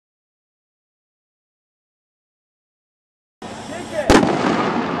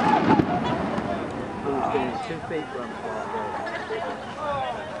2 feet from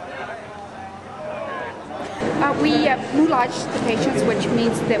We moulaged the patients, which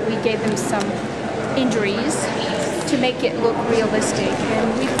means that we gave them some injuries to make it look realistic.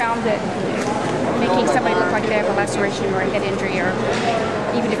 And we found that making somebody look like they have a laceration or a head injury, or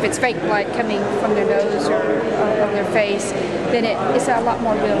even if it's fake blood coming from their nose or on their face, then it's a lot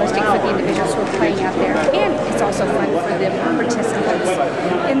more realistic for the individuals who are playing out there. And it's also fun for the participants.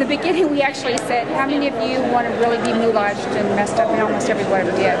 In the beginning, we actually said, how many of you want to really be moulaged and messed up? And almost everyone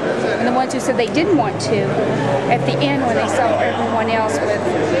did. And the ones who said they didn't want to, at the end when they saw everyone else with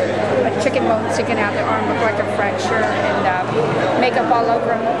a chicken bone sticking out their arm looked like a fracture and makeup all over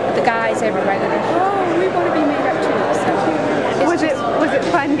them, the guys everywhere, they're like, oh, we want to be made up too. So was it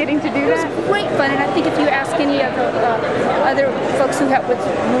fun getting to do that? It was great fun, and I think if you ask any of the other folks who help with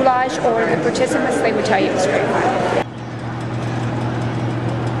moulage or the participants, they would tell you it was great fun.